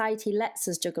balls. Society lets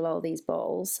us juggle all these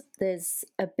balls. There's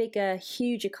a bigger,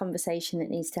 huger conversation that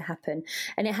needs to happen.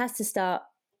 And it has to start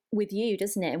with you,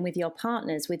 doesn't it? And with your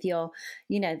partners, with your,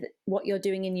 what you're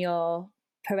doing in your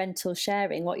parental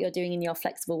sharing, what you're doing in your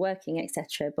flexible working,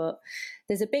 etc. But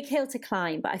there's a big hill to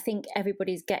climb. But I think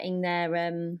everybody's getting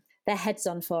their heads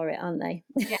on for it, aren't they?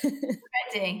 Yeah,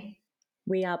 ready.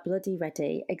 We are bloody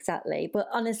ready, exactly. But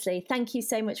honestly, thank you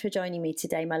so much for joining me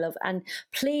today, my love. And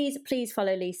please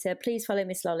follow Lisa. Please follow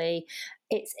Miss Lolly.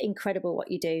 It's incredible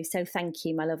what you do. So thank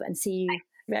you, my love, and see you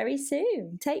very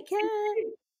soon. Take care.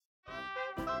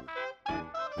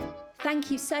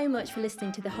 Thank you so much for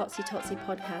listening to the Hotsy Totsy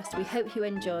podcast. We hope you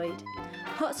enjoyed.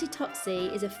 Hotsy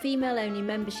Totsy is a female-only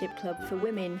membership club for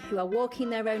women who are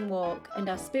walking their own walk and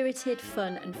are spirited,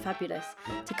 fun and fabulous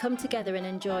to come together and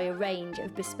enjoy a range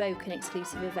of bespoke and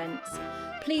exclusive events.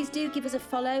 Please do give us a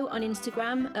follow on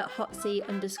Instagram at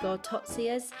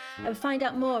hotsy_totsiers and find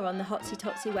out more on the Hotsy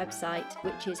Totsy website,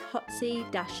 which is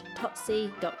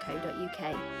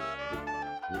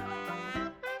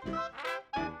hotsy-totsy.co.uk.